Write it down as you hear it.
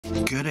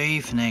Good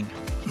evening.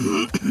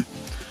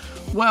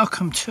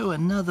 Welcome to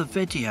another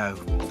video.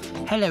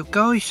 Hello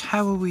guys,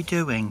 how are we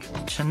doing?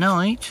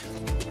 Tonight,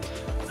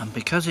 and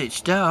because it's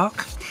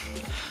dark,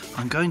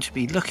 I'm going to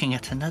be looking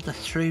at another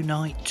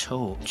Thrunite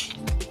torch.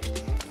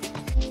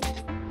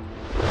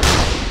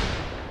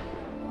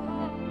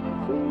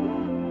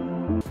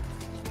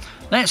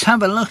 Let's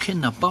have a look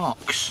in the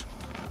box.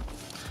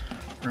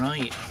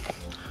 Right,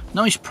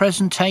 nice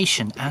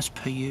presentation as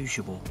per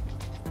usual.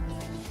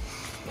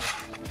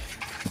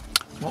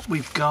 What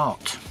we've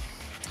got,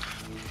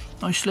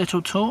 nice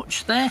little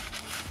torch there,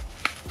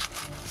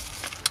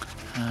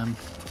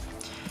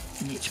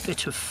 its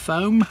bit of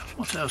foam.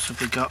 What else have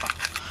we got?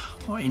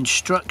 Our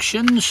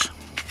instructions,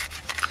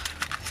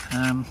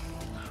 oh,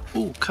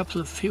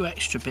 a few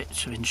extra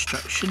bits of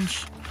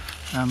instructions.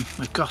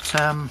 We've got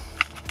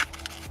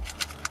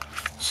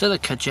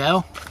silica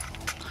gel,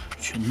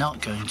 which we're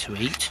not going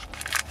to eat,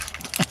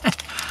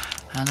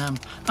 and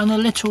a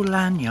little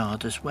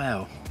lanyard as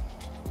well.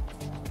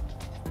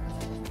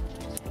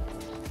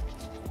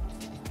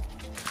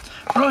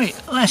 Right,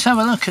 let's have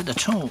a look at the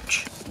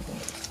torch.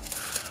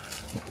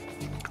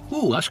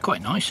 Oh, that's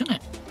quite nice, isn't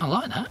it? I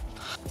like that.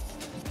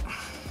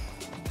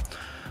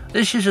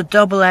 This is a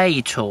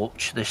AA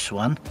torch, this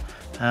one.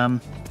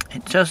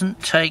 It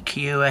doesn't take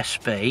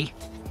USB.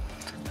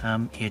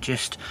 You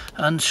just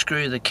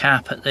unscrew the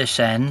cap at this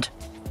end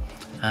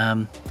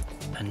and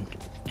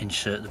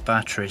insert the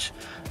batteries.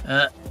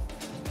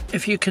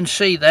 If you can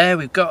see there,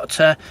 we've got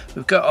a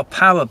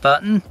power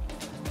button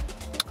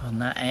on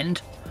that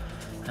end,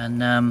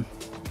 and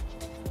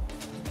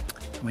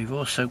we've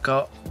also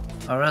got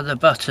our other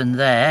button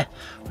there,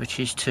 which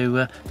is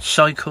to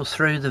cycle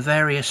through the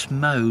various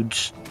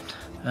modes.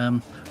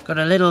 Got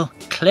a little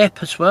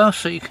clip as well,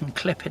 so you can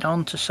clip it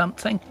onto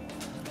something.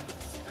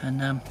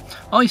 And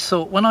I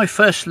thought, when I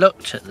first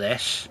looked at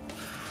this,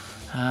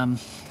 I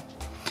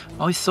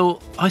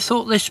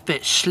thought this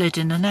bit slid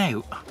in and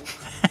out.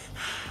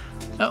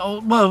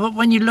 Well,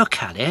 when you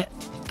look at it,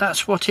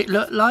 that's what it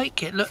looked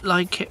like. It looked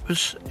like it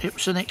was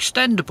an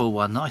extendable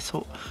one. I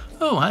thought,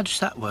 oh, how does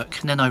that work?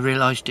 And then I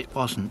realised it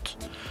wasn't.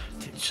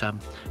 It's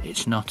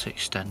not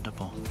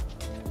extendable.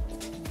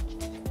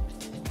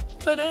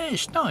 But it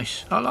is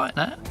nice. I like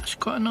that. It's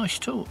quite a nice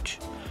torch.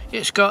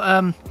 It's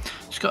got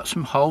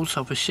some holes,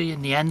 obviously,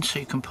 in the end, so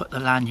you can put the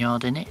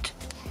lanyard in it.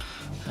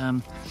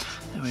 There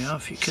we are.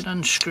 If you can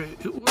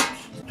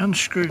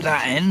unscrew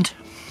that end,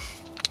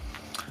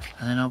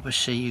 and then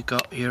obviously you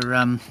got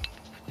your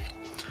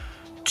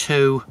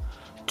two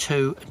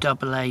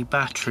AA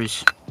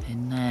batteries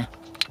in there.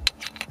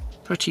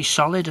 Pretty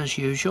solid as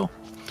usual.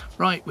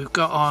 Right, we've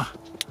got our,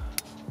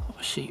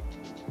 obviously,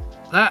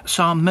 that's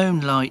our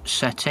moonlight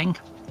setting.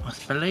 I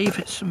believe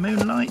it's a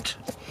moonlight.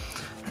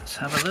 Let's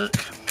have a look.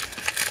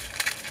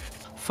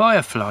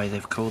 Firefly,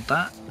 they've called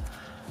that.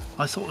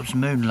 I thought it was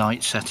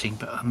moonlight setting,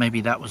 but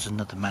maybe that was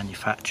another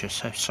manufacturer,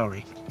 so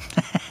sorry.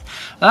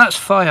 That's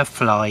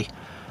Firefly,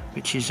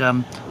 which is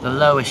the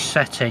lowest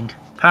setting.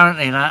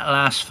 Apparently that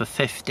lasts for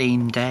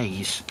 15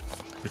 days,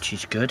 which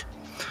is good.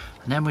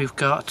 And then we've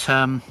got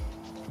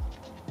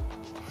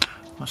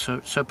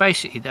so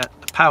basically the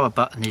power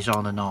button is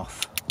on and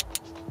off.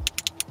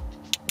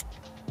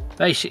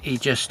 Basically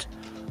just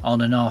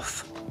on and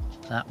off,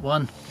 that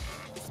one.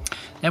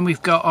 Then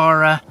we've got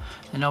our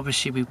and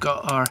obviously we've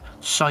got our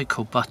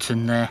cycle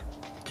button there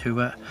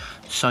to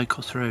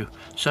cycle through.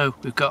 So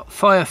we've got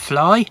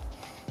Firefly,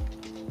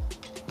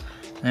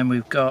 then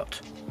we've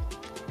got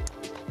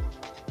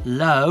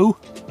low.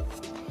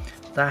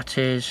 This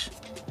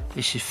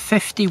is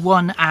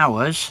 51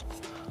 hours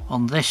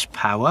on this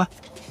power.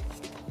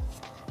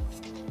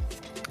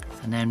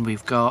 And then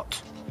we've got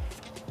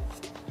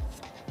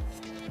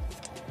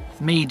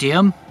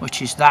medium,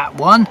 which is that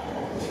one.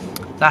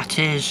 That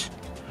is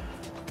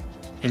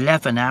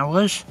 11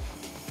 hours.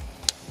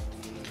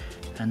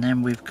 And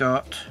then we've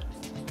got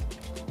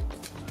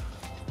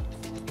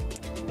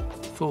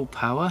full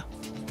power.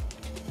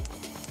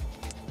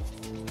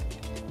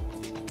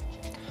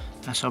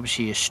 That's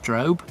obviously a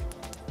strobe,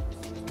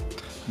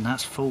 and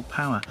that's full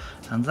power,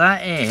 and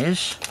that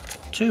is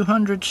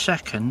 200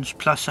 seconds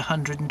plus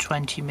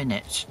 120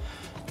 minutes.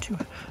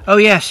 Oh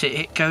yes,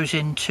 it goes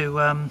into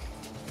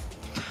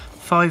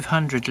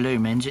 500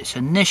 lumens. It's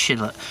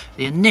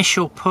the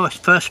initial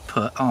first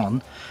put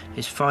on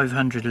is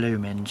 500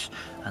 lumens,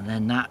 and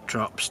then that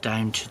drops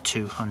down to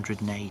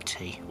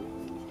 280.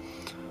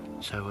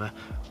 So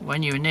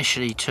when you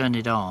initially turn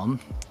it on,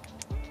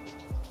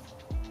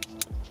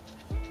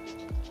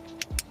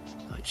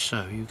 like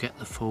so, you get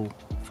the full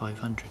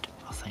 500.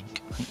 I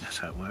think that's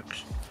how it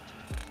works.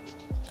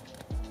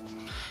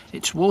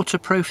 It's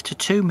waterproof to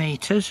 2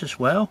 meters as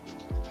well,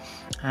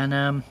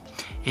 and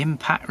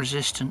impact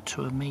resistant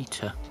to 1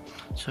 meter.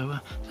 So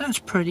that's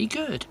pretty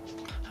good.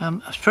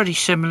 It's pretty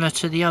similar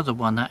to the other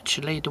one,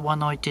 actually, the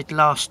one I did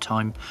last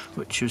time,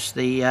 which was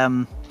the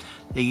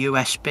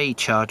USB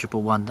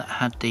chargeable one that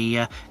had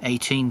the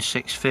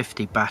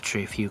 18650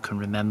 battery, if you can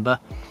remember.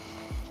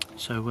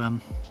 So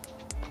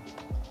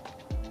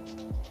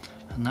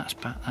And that's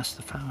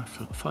the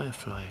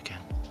firefly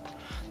again.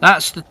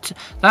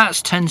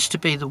 That tends to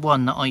be the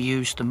one that I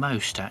use the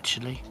most,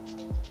 actually.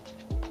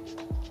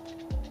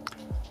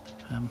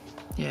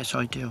 Yeah, it's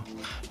ideal,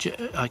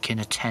 like in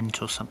a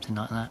tent or something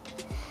like that,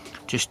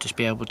 just to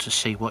be able to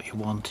see what you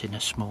want in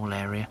a small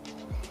area.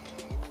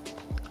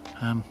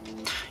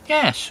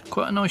 Yes,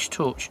 quite a nice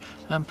torch.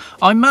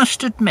 I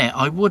must admit,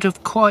 I would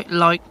have quite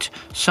liked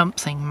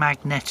something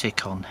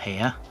magnetic on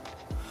here.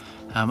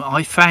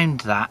 I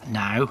found that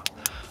now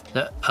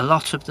that a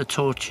lot of the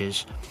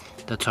torches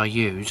that I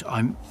use,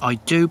 I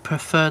do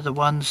prefer the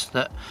ones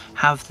that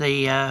have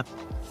the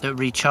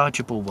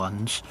rechargeable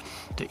ones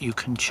that you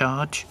can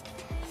charge,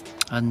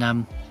 and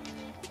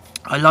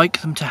I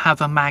like them to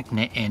have a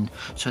magnet in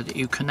so that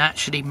you can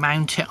actually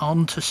mount it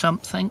onto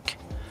something,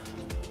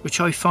 which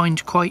I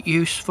find quite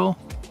useful.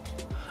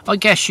 I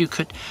guess you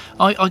could,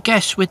 I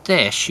guess with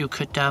this you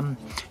could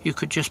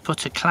just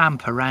put a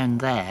clamp around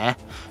there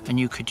and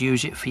you could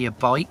use it for your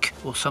bike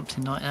or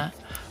something like that,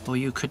 or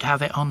you could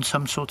have it on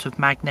some sort of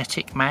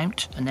magnetic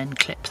mount and then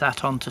clip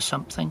that onto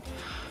something.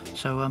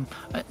 So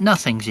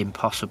nothing's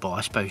impossible.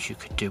 I suppose you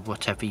could do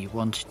whatever you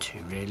wanted to,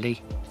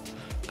 really.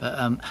 But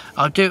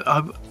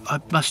I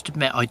must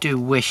admit, I do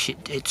wish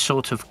it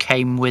sort of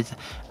came with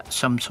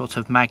some sort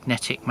of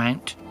magnetic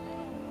mount.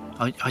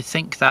 I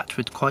think that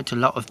with quite a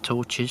lot of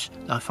torches,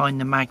 I find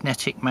the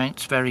magnetic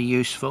mounts very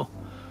useful,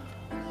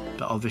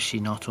 but obviously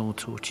not all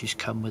torches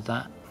come with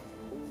that.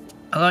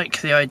 I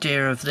like the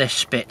idea of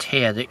this bit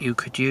here, that you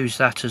could use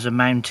that as a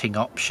mounting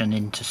option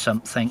into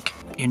something,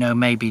 you know,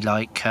 maybe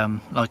like a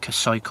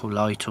cycle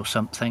light or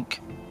something.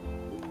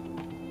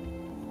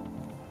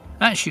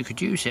 Actually, you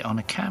could use it on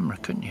a camera,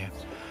 couldn't you?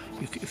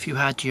 If you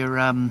had your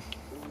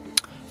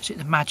is it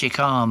the magic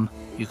arm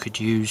you could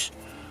use?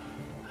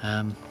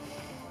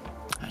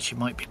 Actually,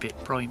 might be a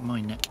bit bright,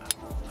 mightn't it?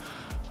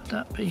 Would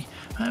that be?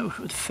 How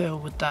would fill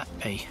would that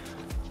be?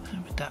 How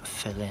would that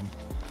fill in?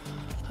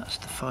 That's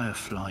the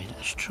firefly.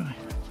 Let's try.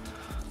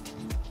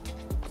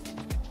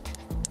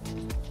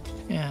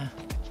 Yeah.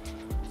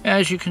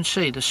 As you can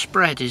see, the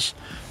spread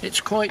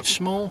it's quite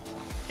small.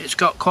 It's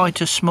got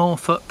quite a small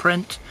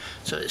footprint,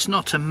 so it's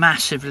not a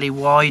massively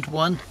wide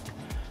one,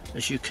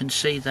 as you can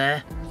see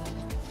there.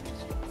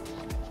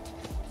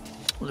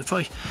 Well, if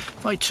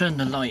I turn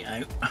the light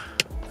out,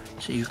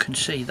 so you can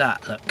see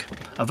that, look.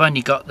 I've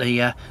only got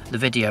the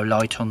video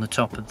light on the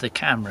top of the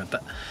camera,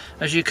 but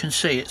as you can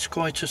see, it's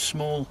quite a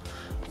small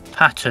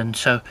pattern,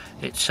 so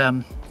it's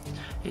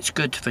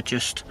good for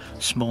just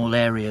small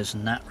areas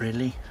and that,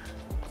 really.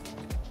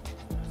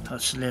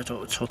 That's a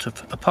little sort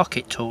of a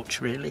pocket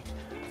torch, really.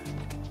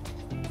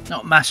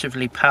 Not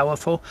massively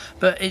powerful,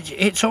 but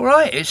it's all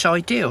right. It's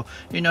ideal,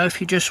 you know, if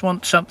you just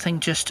want something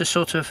just to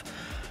sort of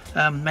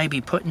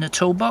maybe put in a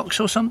toolbox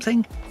or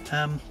something,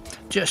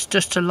 just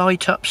to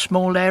light up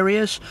small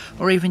areas,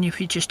 or even if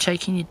you're just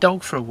taking your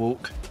dog for a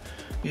walk.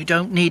 You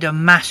don't need a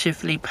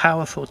massively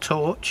powerful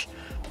torch.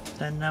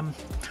 Then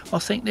I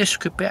think this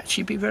could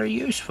actually be very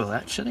useful,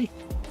 actually.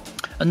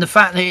 And the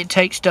fact that it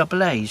takes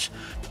AA's.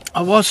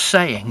 I was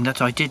saying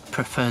that I did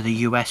prefer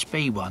the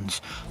USB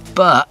ones,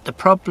 but the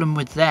problem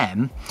with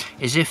them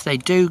is if they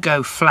do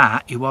go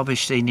flat, you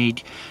obviously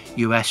need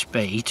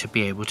USB to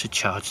be able to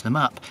charge them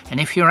up.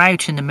 And if you're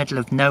out in the middle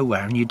of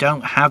nowhere and you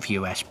don't have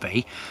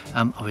USB,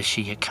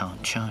 obviously you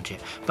can't charge it.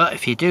 But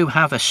if you do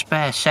have a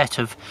spare set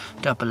of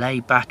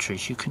AA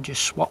batteries, you can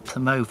just swap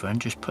them over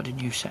and just put a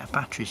new set of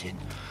batteries in,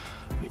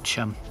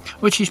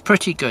 which is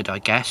pretty good, I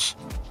guess.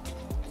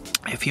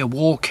 If you're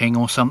walking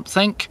or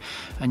something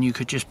and you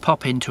could just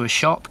pop into a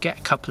shop, get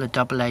a couple of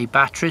AA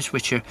batteries,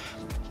 which are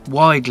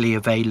widely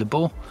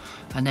available,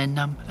 and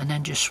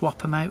then just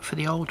swap them out for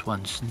the old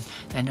ones, and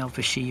then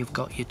obviously you've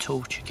got your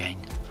torch again.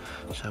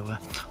 So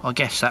I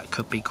guess that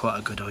could be quite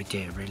a good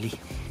idea, really.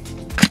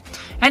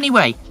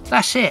 Anyway,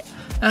 that's it.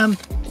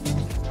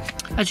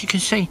 As you can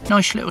see,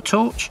 nice little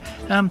torch.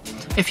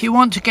 If you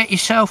want to get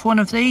yourself one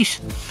of these,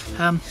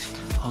 I'll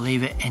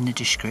leave it in the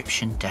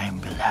description down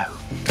below.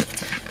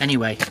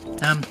 Anyway,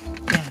 yeah,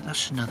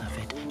 that's another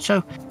vid.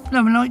 So,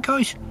 love and light,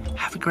 guys.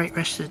 Have a great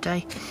rest of the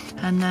day,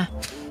 and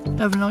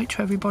love and light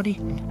to everybody,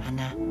 and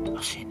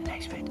I'll see you in the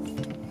next vid.